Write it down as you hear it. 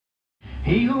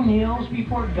He who kneels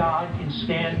before God can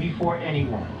stand before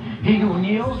anyone. He who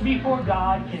kneels before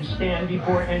God can stand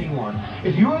before anyone.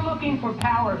 If you are looking for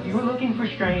power, if you are looking for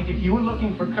strength, if you are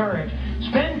looking for courage,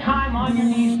 spend time on your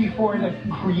knees before the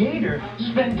Creator.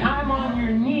 Spend time on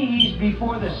your knees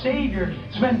before the Savior.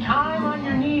 Spend time on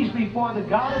your knees before the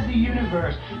God of the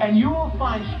universe, and you will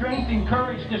find strength and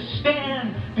courage to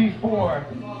stand before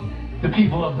the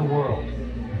people of the world,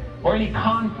 or any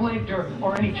conflict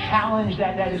or any challenge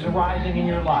that is arising in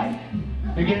your life.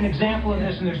 You get an example of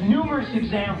this, and there's numerous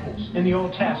examples in the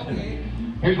Old Testament.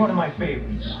 Here's one of my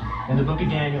favorites. In the book of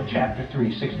Daniel, chapter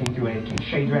 3, 16 through 18.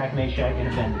 Shadrach, Meshach, and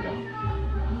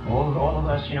Abednego. All of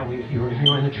us, you know, if you're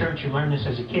in the church, you learn this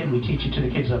as a kid. We teach it to the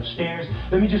kids upstairs.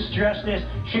 Let me just stress this.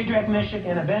 Shadrach, Meshach,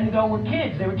 and Abednego were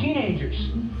kids. They were teenagers.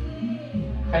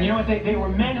 And you know what? They were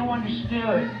men who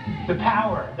understood the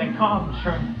power that comes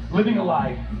from living a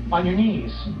life on your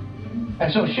knees.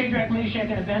 And so Shadrach, Meshach,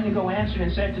 and Abednego answered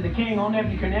and said to the king, "O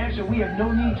Nebuchadnezzar, we have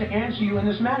no need to answer you in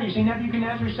this matter." You see,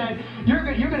 Nebuchadnezzar said, you're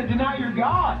going to deny your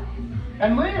God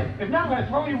and live. If not, I'm going to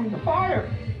throw you in the fire.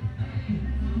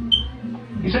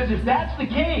 He says, if that's the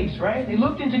case, right? They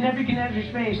looked into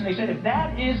Nebuchadnezzar's face and they said, if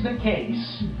that is the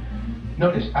case,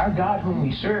 notice, our God whom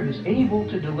we serve is able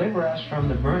to deliver us from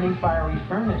the burning fiery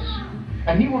furnace.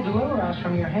 And he will deliver us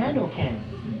from your hand, O king.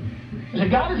 He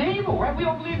said, God is able, right? We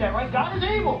don't believe that, right? God is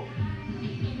able.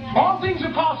 All things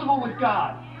are possible with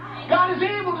God. God is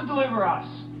able to deliver us.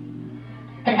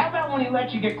 Hey, how about when he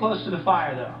lets you get close to the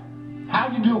fire, though? How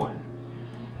you doing?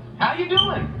 How you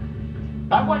doing?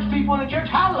 I've watched people in the church,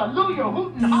 hallelujah,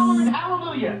 hooting, hollering,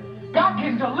 hallelujah. God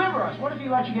can deliver us. What if he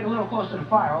lets you get a little close to the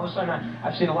fire? All of a sudden,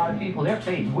 I've seen a lot of people, their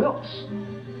faith wilts.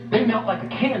 They melt like a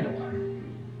candle.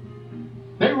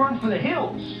 They run for the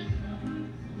hills.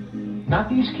 Not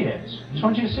these kids. I just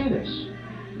want you to see this.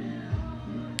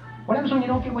 What happens when you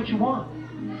don't get what you want?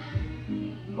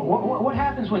 What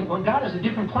happens when God has a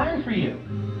different plan for you?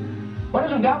 What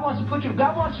happens when God wants to put you,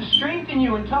 God wants to strengthen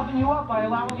you and toughen you up by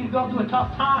allowing you to go through a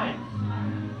tough time?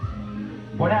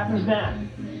 What happens then?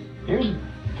 Here's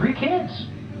 3 kids.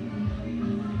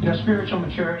 You know, spiritual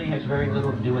maturity has very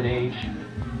little to do with age.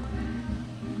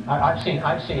 I've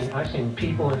seen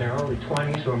people in their early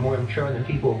 20s who are more mature than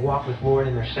people who have walked with the Lord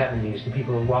in their 70s, than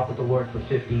people who have walked with the Lord for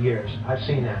 50 years. I've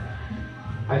seen that.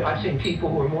 I've seen people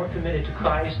who are more committed to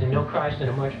Christ and know Christ in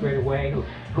a much greater way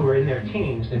who are in their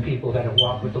teens than people that have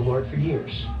walked with the Lord for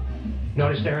years.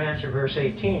 Notice their answer, verse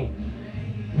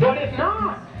 18. But if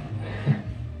not,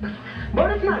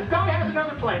 if God has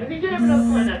another plan, and he did have another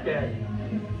plan that day.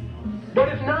 But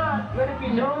if not, let it be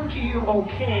known to you, O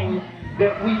king,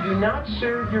 that we do not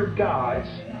serve your gods,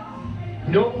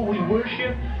 nor will we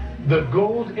worship the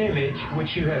gold image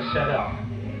which you have set up.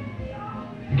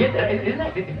 Get that?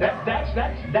 Isn't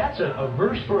that's a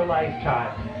verse for a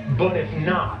lifetime. But if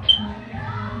not,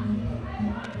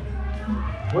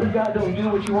 what if God don't do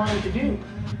what you want him to do?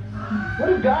 What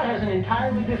if God has an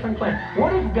entirely different plan?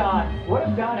 What if God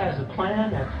has a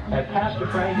plan that Pastor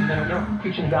Frank is going to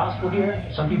preaching the gospel here?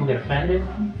 Some people get offended.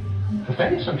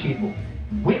 Offended some people.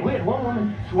 We had one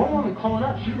woman calling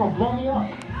up. She's going to blow me up.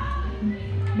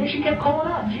 And she kept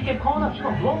calling up. She's going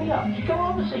to blow me up. She come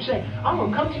up and say, I'm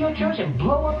going to come to your church and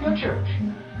blow up your church.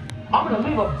 I'm going to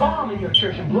leave a bomb in your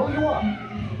church and blow you up.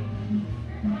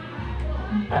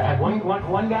 I had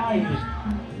one guy, he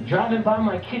was driving by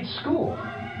my kid's school.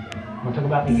 Want to talk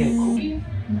about me getting kooky?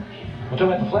 Want to talk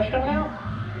about the flesh coming out?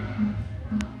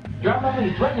 Driving by me,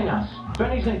 he's threatening us.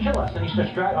 Threatening he's going to kill us. And he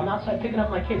starts driving. I'm outside picking up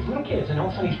my kids, little kids, and all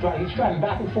of a sudden he's driving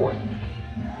back and forth.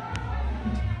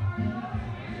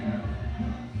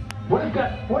 What if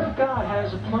God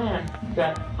has a plan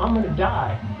that I'm going to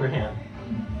die for him?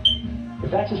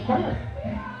 If that's his plan.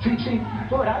 See,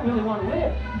 Lord, I really want to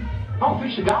live. I want to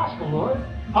preach the gospel, Lord.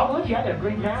 I'll live you. I got a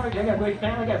great marriage. I got a great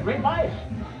family. I got a great life.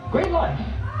 Great life.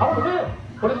 I want to live.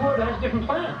 What if the Lord has a different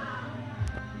plan?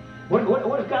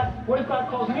 What if God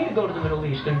calls me to go to the Middle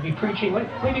East and be preaching?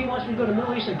 Maybe he wants me to go to the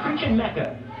Middle East and preach in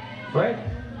Mecca, right?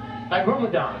 Like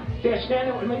Ramadan. See, I stand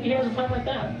there. Maybe he has a plan like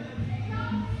that.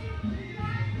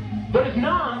 But if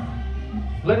not,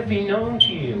 let it be known to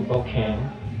you, O king,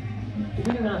 that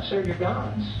we do not serve your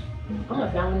gods. I'm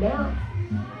not bowing down.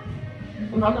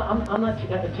 I'm not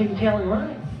taking tail and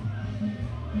running.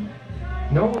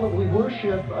 Nor will we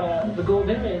worship the gold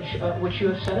image which you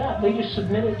have set up. They just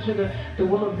submitted to the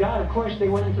will of God. Of course, they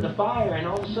went into the fire, and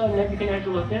all of a sudden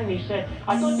Nebuchadnezzar looked in and he said,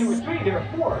 I thought there were 3, there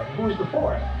are 4. Who is the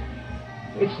 4th?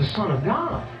 It's the Son of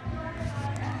God.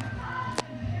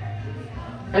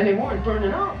 And they weren't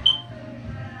burning up.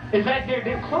 In fact,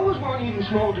 their clothes weren't even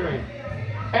smoldering.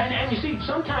 And you see,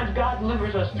 sometimes God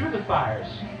delivers us through the fires.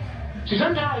 See,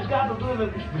 sometimes God will deliver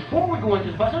before we go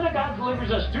into the fire. Sometimes God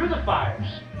delivers us through the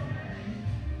fires.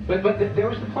 But there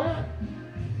was the plan.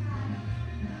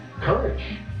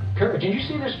 Courage. Courage. And you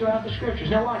see this throughout the scriptures.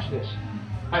 Now watch this.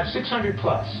 I have 600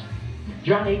 plus.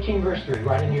 John 18 verse 3,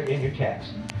 right in your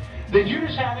text. Then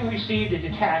Judas, having received a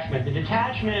detachment. The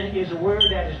detachment is a word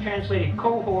that is translated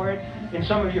cohort in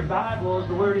some of your Bibles.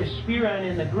 The word is spiron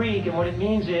in the Greek, and what it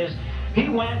means is he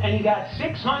went and he got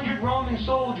 600 Roman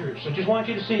soldiers. I just want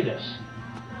you to see this.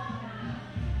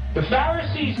 The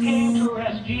Pharisees came to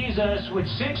arrest Jesus with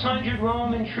 600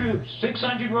 Roman troops,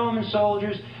 600 Roman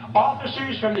soldiers,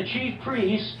 officers from the chief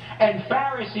priests, and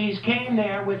Pharisees came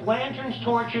there with lanterns,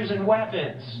 torches, and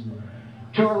weapons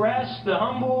to arrest the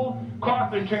humble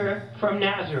carpenter from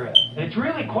Nazareth. And it's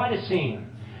really quite a scene.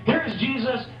 Here is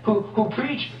Jesus who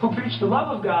preached the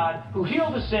love of God, who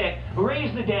healed the sick, who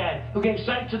raised the dead, who gave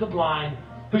sight to the blind,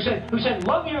 who said,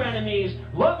 love your enemies,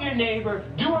 love your neighbor,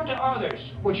 do unto others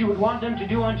what you would want them to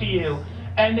do unto you.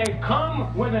 And they've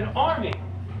come with an army.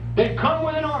 They've come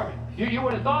with an army. You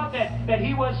would have thought that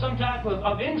he was some type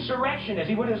of insurrectionist.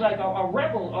 He was like a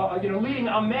rebel, leading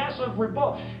a massive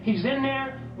revolt. He's in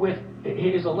there with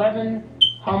his 11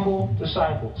 humble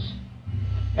disciples.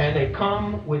 And they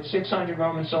come with 600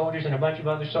 Roman soldiers and a bunch of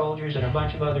other soldiers and a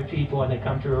bunch of other people, and they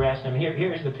come to arrest him.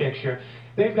 Here's the picture.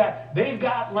 They've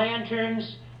got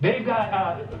lanterns, they've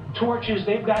got torches,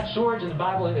 they've got swords. In the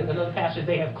Bible, in another passage,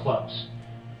 they have clubs.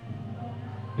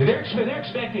 They're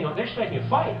expecting a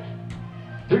fight.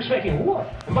 They're expecting war.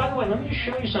 And by the way, let me just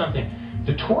show you something.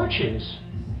 The torches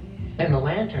and the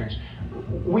lanterns,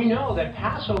 we know that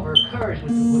Passover occurs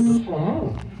with the full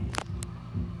moon.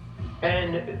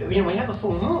 And, when you have a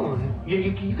full moon,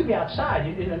 you could be outside.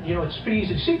 It's pretty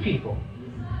easy to see people.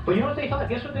 But you know what they thought?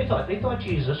 Guess what they thought? They thought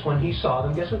Jesus, when he saw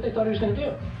them, guess what they thought he was going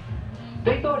to do?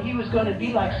 They thought he was going to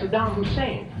be like Saddam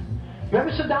Hussein.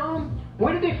 Remember Saddam?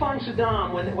 Where did they find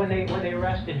Saddam when they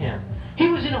arrested him? He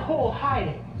was in a hole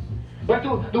hiding. Like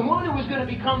the one who was going to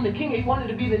become the king, he wanted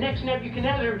to be the next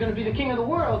Nebuchadnezzar, going to be the king of the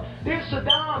world. There's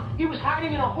Saddam. He was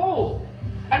hiding in a hole.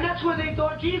 And that's where they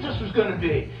thought Jesus was going to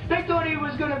be. They thought he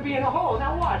was going to be in a hole.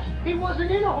 Now watch. He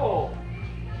wasn't in a hole.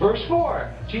 Verse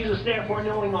 4. Jesus, therefore,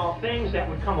 knowing all things that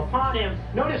would come upon him.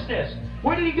 Notice this.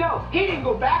 Where did he go? He didn't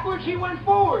go backwards. He went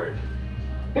forward.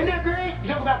 Isn't that great? You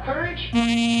talk about courage?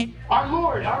 Our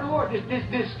Lord,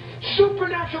 this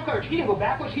supernatural courage. He didn't go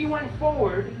backwards. He went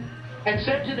forward and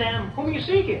said to them, whom are you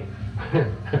seeking?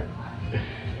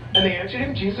 And they answered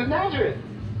him, Jesus of Nazareth.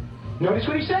 Notice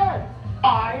what he said.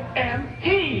 I am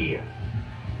he.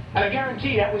 And I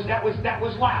guarantee that was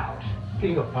loud. Can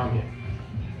you go, I'm here.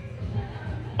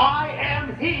 I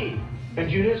am he.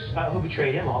 And Judas, who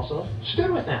betrayed him also,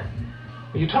 stood with them.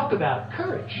 You talk about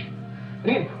courage.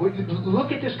 Again,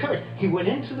 look at this courage. He went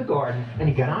into the garden and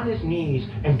he got on his knees,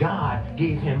 and God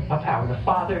gave him a power. The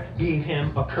Father gave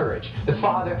him a courage. The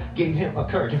Father gave him a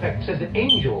courage. In fact, it says an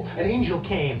angel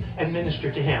came and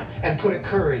ministered to him and put a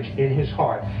courage in his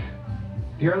heart.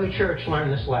 The early church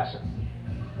learned this lesson.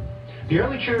 The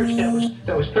early church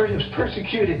that was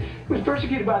persecuted. It was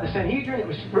persecuted by the Sanhedrin. It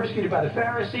was persecuted by the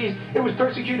Pharisees. It was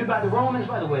persecuted by the Romans.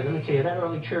 By the way, let me tell you, that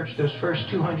early church, those first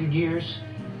 200 years,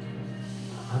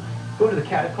 go to the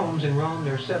catacombs in Rome.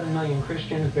 There are 7 million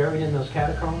Christians buried in those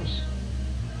catacombs.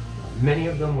 Many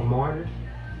of them were martyred.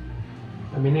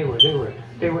 I mean, they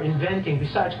were inventing,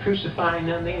 besides crucifying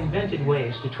them, they invented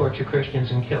ways to torture Christians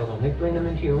and kill them. They bring them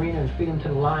into the arena and feed them to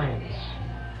the lions.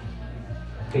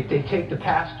 They take the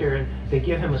pastor and they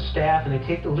give him a staff, and they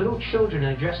take the little children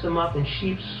and they dress them up in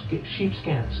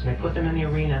sheepskins, and they put them in the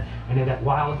arena, and they let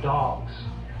wild dogs,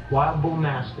 wild bull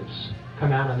mastiffs,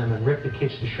 come out on them and rip the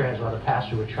kids to shreds while the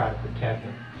pastor would try to protect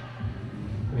them.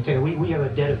 Let me tell you, we have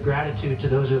a debt of gratitude to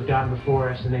those who have gone before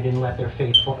us, and they didn't let their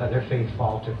faith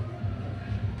falter.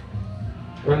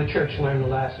 Early church learned the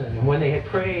lesson, and when they had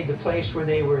prayed, the place where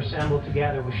they were assembled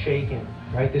together was shaken.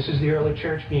 Right? This is the early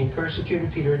church being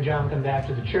persecuted. Peter and John come back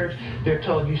to the church. They're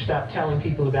told, you stop telling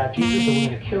people about Jesus, or we're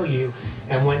going to kill you.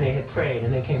 And when they had prayed,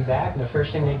 and they came back, and the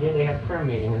first thing they did, they had a prayer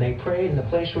meeting. And they prayed, and the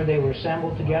place where they were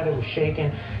assembled together was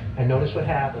shaken. And notice what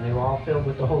happened. They were all filled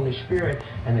with the Holy Spirit,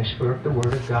 and they spoke the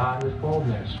word of God with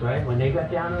boldness. Right? When they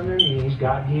got down on their knees,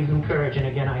 God gave them courage. And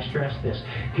again, I stress this.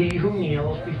 He who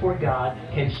kneels before God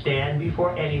can stand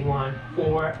before anyone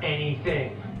or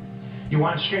anything. You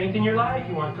want strength in your life?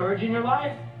 You want courage in your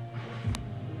life?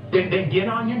 Then get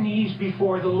on your knees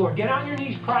before the Lord. Get on your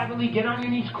knees privately. Get on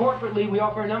your knees corporately. We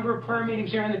offer a number of prayer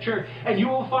meetings here in the church, and you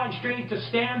will find strength to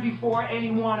stand before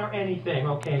anyone or anything.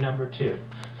 Okay, number 2.